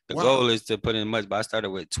 So the goal is to put in much, but I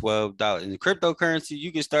started with $12. In the cryptocurrency,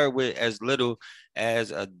 you can start with as little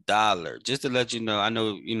as $1. Just to let you know, I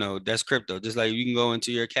know, that's crypto. Just like you can go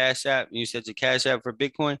into your Cash App and you set your Cash App for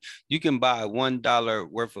Bitcoin, you can buy $1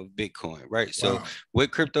 worth of Bitcoin, right? So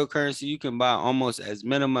with cryptocurrency, you can buy almost as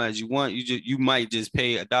minimum as you want. You might just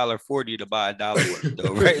pay $1.40 to buy $1 worth,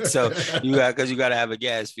 though, right? So because you got to have a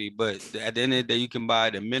gas fee. But at the end of the day, you can buy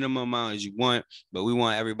the minimum amount as you want. But we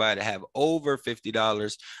want everybody to have over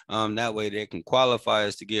 $50. That way they can qualify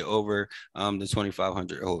us to get over the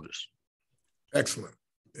 2,500 holders. Excellent.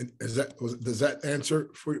 Does that answer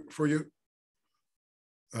for you?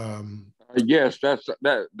 Yes,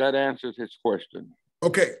 that answers his question.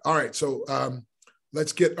 Okay. All right. So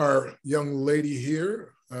let's get our young lady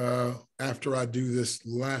here after I do this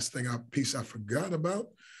last piece I forgot about.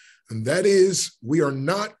 And that is, we are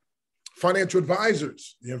not financial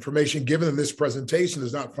advisors. The information given in this presentation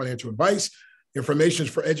is not financial advice. Information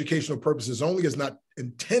is for educational purposes only, is not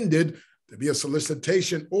intended to be a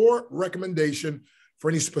solicitation or recommendation for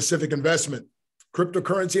any specific investment.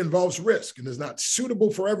 Cryptocurrency involves risk and is not suitable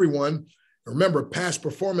for everyone. Remember, past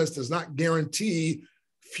performance does not guarantee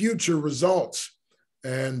future results.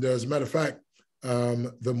 And as a matter of fact,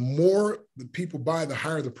 the more the people buy, the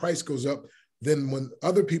higher the price goes up. Then when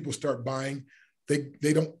other people start buying, they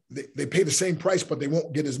pay the same price, but they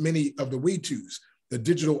won't get as many of the Weetos, the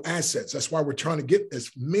digital assets. That's why we're trying to get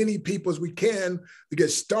as many people as we can to get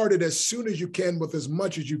started as soon as you can with as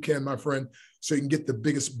much as you can, my friend, so you can get the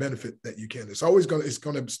biggest benefit that you can. It's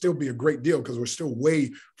going to still be a great deal because we're still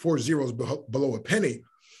way 4 zeros below a penny.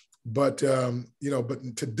 But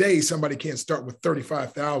today somebody can't start with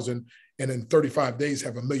 35,000 and in 35 days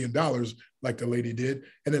have $1 million like the lady did.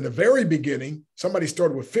 And in the very beginning, somebody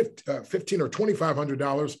started with $1,500 or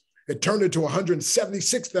 $2,500. It turned into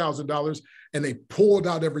 $176,000 and they pulled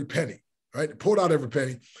out every penny, right? Pulled out every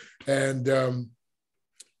penny and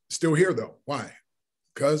still here though. Why?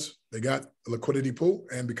 Because they got a liquidity pool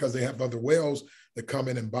and because they have other whales that come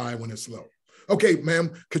in and buy when it's low. Okay,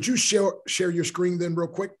 ma'am, could you share your screen then real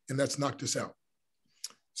quick? And let's knock this out.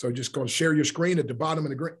 So just go share your screen at the bottom of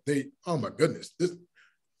the green. Oh my goodness.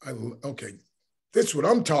 Okay. This is what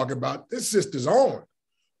I'm talking about. This sister's on.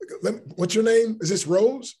 What's your name? Is this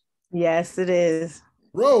Rose? Yes, it is.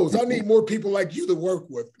 Rose, I need more people like you to work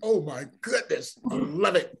with. Oh my goodness. I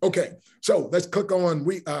love it. Okay. So let's click on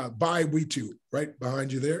buy Weetwo, right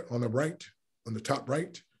behind you there on the right, on the top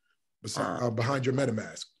right, behind your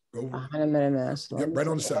MetaMask. Go over. Behind the MetaMask. Yep, right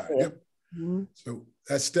on the side. Yep. Mm-hmm. So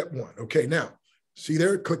that's step one. Okay, now see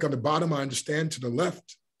there, click on the bottom, I understand, to the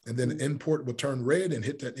left, and then import will turn red and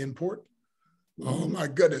hit that import. Oh my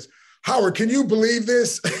goodness. Howard, can you believe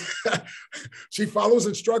this? She follows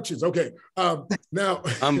instructions. Okay. Now.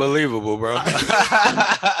 Unbelievable, bro.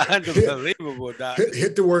 Unbelievable, Doc.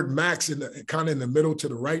 Hit the word max kind of in the middle to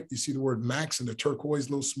the right. You see the word max in the turquoise,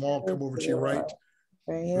 little small, come over to your right.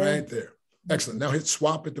 Right there. Excellent. Now hit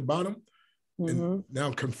swap at the bottom. And now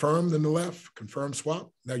confirm in the left, confirm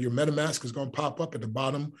swap. Now your MetaMask is going to pop up at the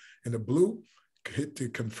bottom in the blue. Hit the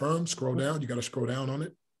confirm, scroll down. You got to scroll down on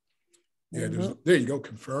it. Yeah, there you go,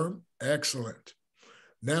 confirm. Excellent.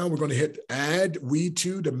 Now we're going to hit add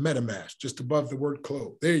Weetwo to MetaMask, just above the word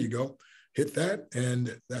close. There you go. Hit that,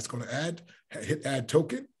 and that's going to add. Hit add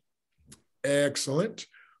token. Excellent.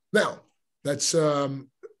 Now, let's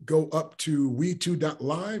go up to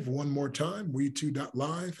Weetwo.live one more time.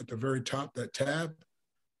 Weetwo.live at the very top, that tab,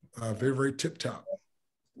 very, very tip top.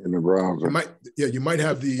 In the browser. You might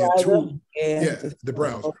have the tool. Yeah, the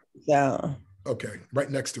browser. Yeah. Okay, right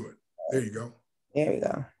next to it. There you go. There you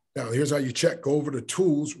go. Now, here's how you check. Go over to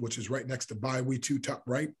Tools, which is right next to Buy Weetwo, top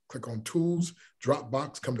right. Click on Tools,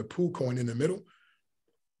 Dropbox, come to Pool Coin in the middle.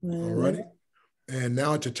 All righty. And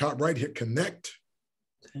now at the top right, hit Connect.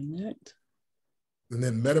 Connect. And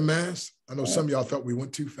then MetaMask. I know some of y'all thought we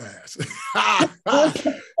went too fast.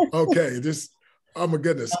 Okay, oh my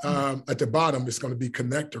goodness. At the bottom, it's going to be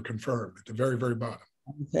Connect or Confirm at the very, very bottom.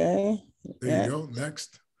 Okay. There you go.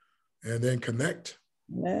 Next. And then Connect.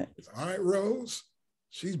 Next. All right, Rose.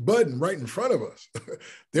 She's budding right in front of us.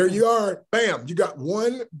 There you are. Bam. You got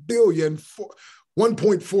 1.4 billion.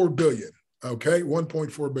 Okay.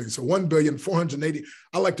 1.4 billion. So 1,480,000,000.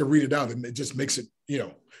 I like to read it out and it just makes it,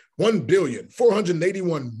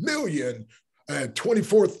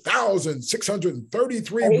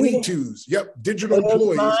 1,481,024,633 Weetwoos. Yep. Digital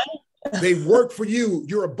employees. They work for you.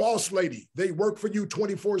 You're a boss lady. They work for you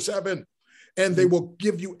 24/7 and they will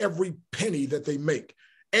give you every penny that they make.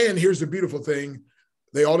 And here's the beautiful thing.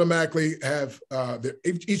 They automatically have,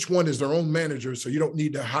 each one is their own manager. So you don't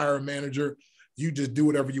need to hire a manager. You just do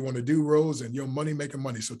whatever you want to do, Rose, and you're making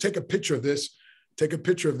money. So take a picture of this. Take a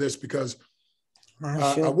picture of this because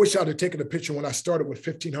I wish I'd have taken a picture when I started with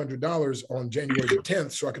 $1,500 on January the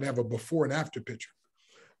 10th so I could have a before and after picture.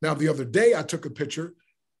 Now, the other day I took a picture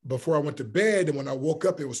before I went to bed. And when I woke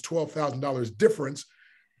up, it was $12,000 difference.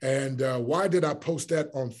 And why did I post that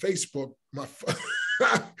on Facebook?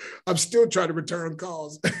 I'm still trying to return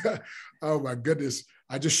calls. Oh my goodness.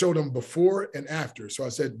 I just showed them before and after. So I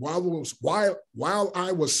said, while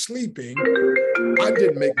I was sleeping, I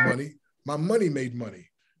didn't make money. My money made money.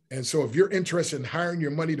 And so if you're interested in hiring your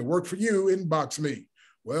money to work for you, inbox me.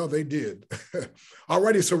 Well, they did. All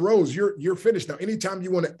righty. So Rose, you're finished now. Anytime you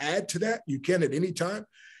want to add to that, you can at any time.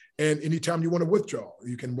 And anytime you want to withdraw,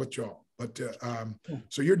 you can withdraw. But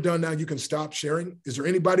so you're done now. You can stop sharing. Is there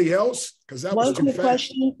anybody else? Because that was too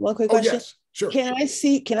fast. One quick question. Yes, sure. Can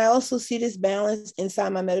I also see this balance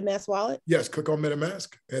inside my MetaMask wallet? Yes, click on MetaMask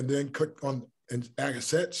and then click on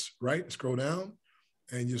assets, right? Scroll down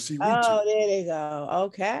and you'll see Weetwo. Oh, there they go.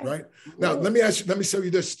 Okay. Right. Now, let me show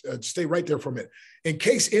you this. Stay right there for a minute. In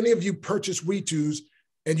case any of you purchase Weetwoos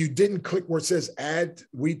and you didn't click where it says add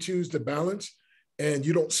Weetwoos to balance and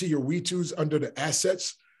you don't see your Weetwoos under the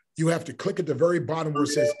assets, you have to click at the very bottom where it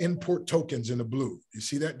says import tokens in the blue. You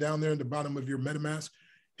see that down there in the bottom of your MetaMask?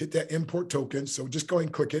 Hit that import token. So just go ahead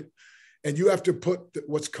and click it. And you have to put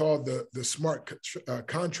what's called the smart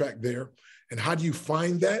contract there. And how do you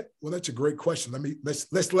find that? Well, that's a great question.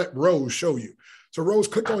 Let's let Rose show you. So Rose,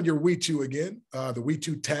 click on your Weetwo again, the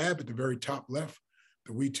Weetwo tab at the very top left,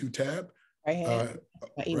 the Weetwo tab.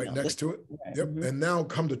 Right next to it. Yep. And now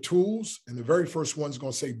come to tools. And the very first one's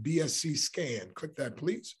going to say BSC scan. Click that,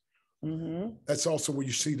 please. That's also where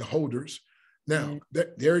you see the holders. Now,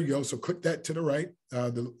 there you go. So click that to the right,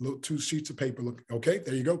 the little 2 sheets of paper. Look, okay,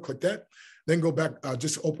 there you go. Click that. Then go back,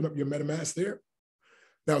 just open up your MetaMask there.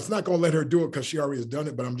 Now, it's not going to let her do it because she already has done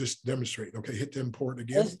it, but I'm just demonstrating. Okay, hit the import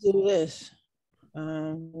again. Let's do this. Give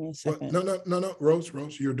me a second. No, Rose,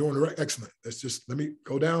 you're doing it right. Excellent. Let me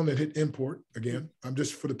go down and hit import again. I'm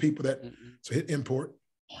just for the people that, so hit import.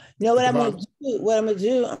 You know what I'm gonna do? What I'm gonna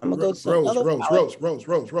do? I'm gonna go to some other Rose.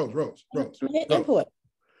 Import.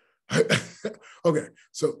 Okay,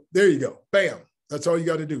 so there you go. Bam. That's all you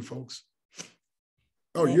got to do, folks.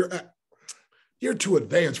 Oh, you're too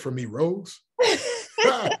advanced for me, Rose.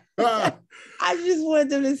 I just wanted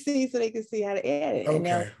them to see so they can see how to edit.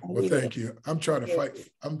 Okay. Well, thank you. I'm trying to fight.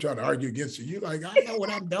 I'm trying to argue against you. You like, I know what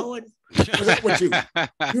I'm doing. What's up with you?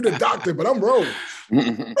 You're the doctor, but I'm Rose.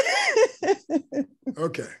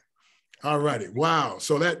 Okay. All righty. Wow.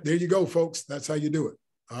 So there you go, folks. That's how you do it.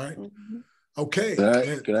 All right. Mm-hmm. Okay.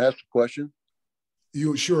 Can I ask a question?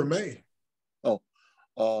 You sure may. Oh,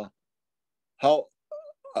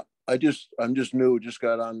 I'm just new, just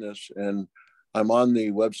got on this, and I'm on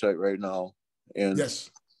the website right now. And yes.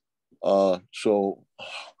 So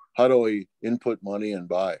how do I input money and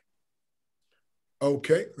buy?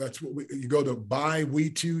 Okay, that's what you go to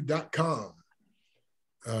buyweetwo.com.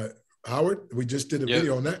 Howard, we just did a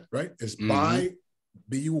video on that, right? It's buy,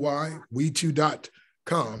 B-U-Y,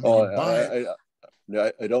 weetwo.com. Oh, I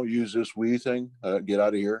don't use this Wii thing. Get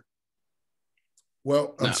out of here.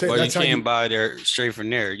 Well, I'm saying that's you can't buy there straight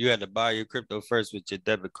from there. You had to buy your crypto first with your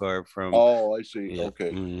debit card from. Oh, I see. Yeah.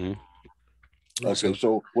 Okay. Mm-hmm. Okay.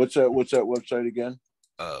 So what's that website again?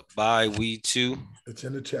 Buy Weetwo. It's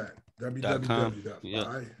in the chat.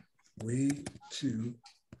 www.buyweetwo.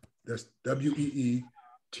 That's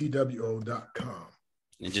WEETWO.com.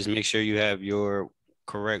 And just make sure you have your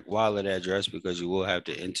correct wallet address, because you will have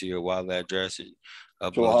to enter your wallet address and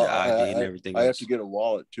upload your ID and everything else. I have to get a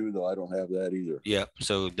wallet too, though. I don't have that either. Yep.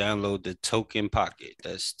 So download the Token Pocket.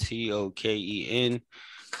 That's TOKEN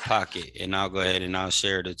Pocket, and I'll go ahead and I'll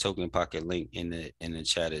share the Token Pocket link in the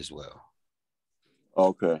chat as well.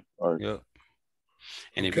 Okay. All right. Yep.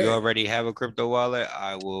 And if you already have a crypto wallet,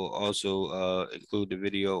 I will also include the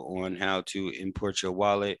video on how to import your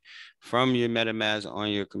wallet from your MetaMask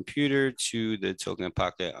on your computer to the Token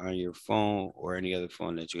Pocket on your phone or any other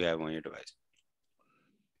phone that you have on your device.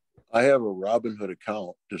 I have a Robinhood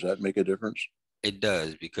account. Does that make a difference? It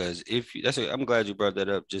does, because I'm glad you brought that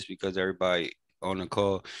up, just because everybody on the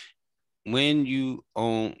call, when you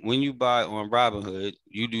buy on Robinhood,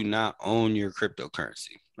 you do not own your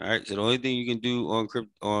cryptocurrency. All right. So the only thing you can do on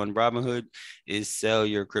Robinhood is sell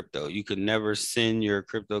your crypto. You can never send your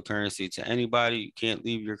cryptocurrency to anybody. You can't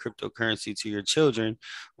leave your cryptocurrency to your children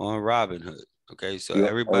on Robinhood. Okay, so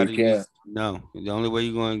everybody, no, the only way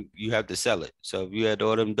you have to sell it. So if you had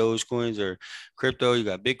all them Dogecoins or crypto, you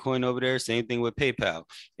got Bitcoin over there, same thing with PayPal.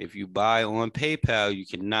 If you buy on PayPal, you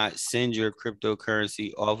cannot send your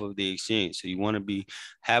cryptocurrency off of the exchange. So you want to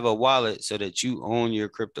have a wallet so that you own your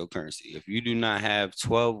cryptocurrency. If you do not have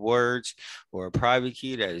 12 words or a private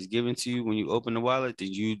key that is given to you when you open the wallet,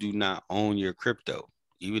 then you do not own your crypto.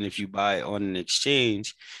 Even if you buy it on an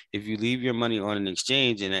exchange, if you leave your money on an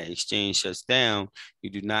exchange and that exchange shuts down,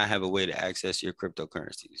 you do not have a way to access your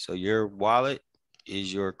cryptocurrency. So your wallet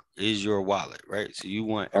is your wallet, right? So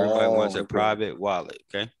everybody wants a private wallet,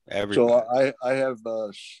 okay? Everybody. So I have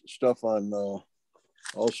stuff on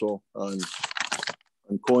also on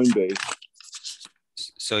Coinbase.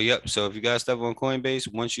 So yep. So if you got stuff on Coinbase,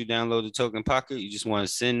 once you download the Token Pocket, you just want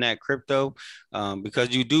to send that crypto,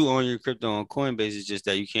 because you do own your crypto on Coinbase. It's just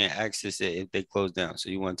that you can't access it if they close down. So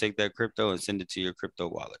you want to take that crypto and send it to your crypto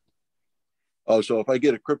wallet. Oh, so if I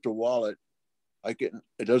get a crypto wallet, it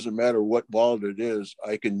doesn't matter what wallet it is,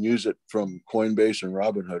 I can use it from Coinbase and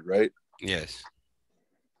Robinhood, right? Yes.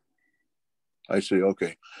 I see.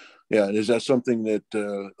 Okay. Yeah. And is that something that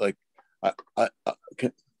I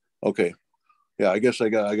can? Okay. Yeah, I guess I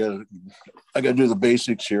got to do the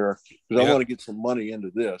basics here, because I want to get some money into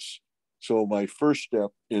this. So my first step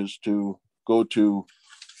is to go to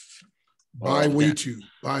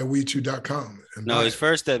buyweetwo.com. No, his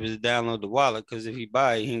first step is to download the wallet, because if he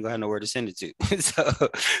buy it, he ain't gonna have nowhere to send it to. So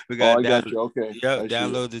we got okay. Yep,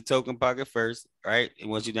 download the Token Pocket first, right? And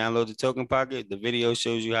once you download the Token Pocket, the video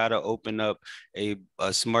shows you how to open up a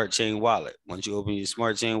smart chain wallet. Once you open your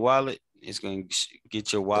smart chain wallet, it's going to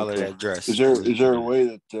get your wallet address. Is there a way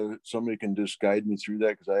that somebody can just guide me through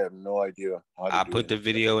that? Because I have no idea how to I put the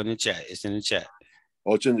video in the chat. It's in the chat.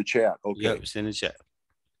 Oh, it's in the chat. Okay. Yep, it's in the chat.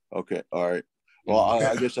 Okay. All right. Well,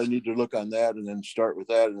 I guess I need to look on that and then start with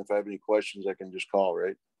that. And if I have any questions, I can just call,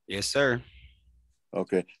 right? Yes, sir.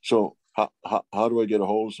 Okay. So how do I get a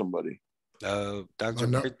hold of somebody? Dr. I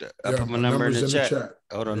put my number in the chat.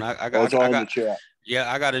 Hold on. I got in the chat.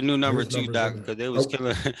 Yeah, I got a new number too, Doc, because they was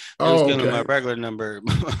killing my regular number.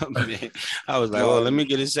 I was like, let me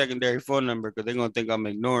get a secondary phone number, because they're gonna think I'm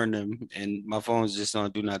ignoring them, and my phone's just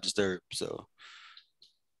on do not disturb. So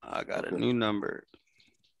I got a new number.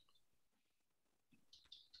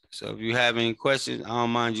 So if you have any questions, I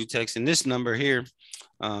don't mind you texting this number here,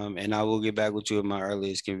 and I will get back with you at my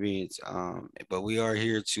earliest convenience. But we are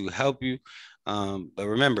here to help you. But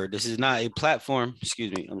remember, this is not a platform.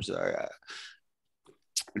 Excuse me. I'm sorry.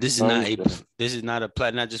 This is not a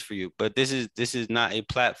plat, not just for you, but this is not a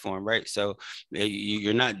platform, right? So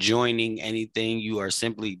you're not joining anything. You are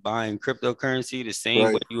simply buying cryptocurrency the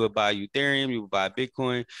same way you would buy Ethereum, you would buy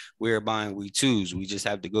Bitcoin. We're buying Weetwo's. We just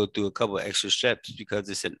have to go through a couple of extra steps because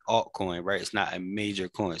it's an altcoin, right? It's not a major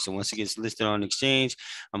coin. So once it gets listed on exchange,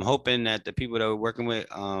 I'm hoping that the people that we're working with,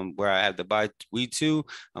 where I have to buy Weetwo,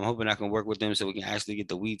 I'm hoping I can work with them so we can actually get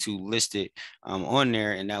the Weetwo listed on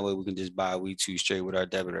there, and that way we can just buy Weetwo straight with our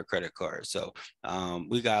debit or credit card. So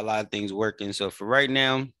we got a lot of things working. So for right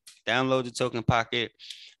now, download the Token Pocket,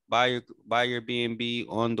 buy your BNB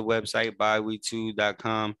on the website,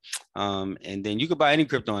 buyweetwo.com. And then you could buy any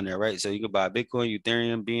crypto on there, right? So you could buy Bitcoin,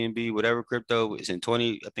 Ethereum, BNB, whatever crypto. It's in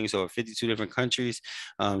 20, I think it's over 52 different countries.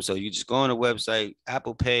 So you just go on the website,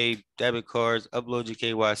 Apple Pay, debit cards, upload your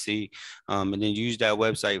KYC, and then use that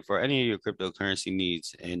website for any of your cryptocurrency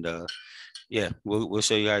needs. And yeah, we'll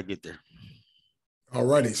show you how to get there. All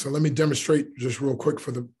righty. So let me demonstrate just real quick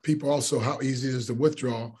for the people also how easy it is to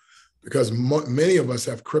withdraw, because many of us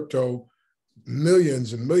have crypto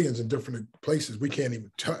millions and millions in different places we can't even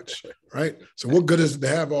touch, right? So what good is it to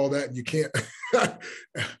have all that and you can't?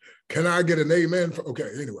 Can I get an amen? Okay,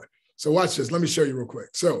 anyway. So watch this. Let me show you real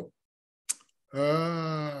quick. So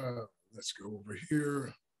let's go over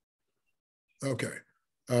here. Okay.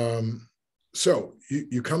 So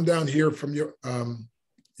you come down here from your,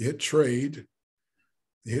 you hit trade.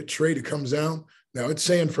 You hit trade, it comes down. Now it's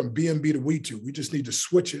saying from BNB to Weetwo. We just need to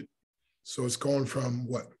switch it. So it's going from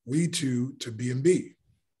what? Weetwo to BNB.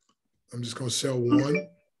 I'm just going to sell one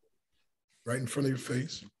right in front of your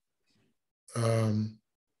face.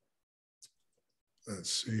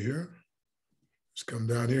 Let's see here. Just come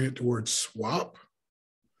down here, hit the word swap.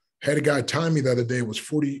 Had a guy time me the other day, it was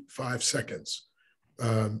 45 seconds.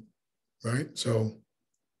 Right? So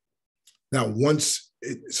now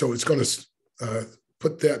so it's going to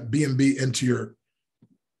put that BNB into your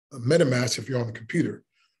MetaMask if you're on the computer,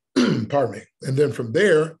 pardon me. And then from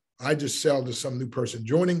there, I just sell to some new person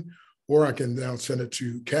joining, or I can now send it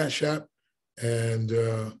to Cash App and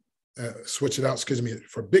switch it out, excuse me,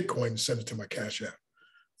 for Bitcoin, send it to my Cash App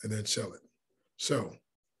and then sell it. So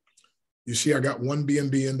you see I got one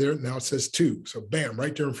BNB in there. Now it says 2. So bam,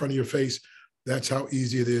 right there in front of your face. That's how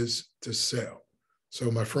easy it is to sell. So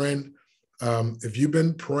my friend, if you've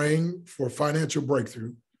been praying for financial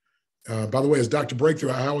breakthrough, by the way, as Dr. Breakthrough,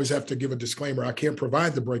 I always have to give a disclaimer. I can't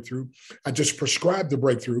provide the breakthrough. I just prescribe the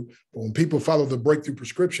breakthrough. But when people follow the breakthrough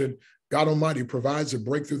prescription, God Almighty provides the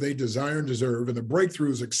breakthrough they desire and deserve. And the breakthrough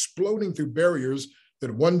is exploding through barriers that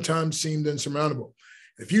at one time seemed insurmountable.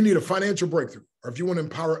 If you need a financial breakthrough, or if you want to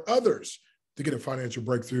empower others to get a financial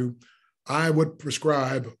breakthrough, I would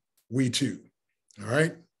prescribe Weetwo. All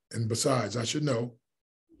right. And besides, I should know,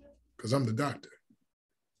 because I'm the doctor.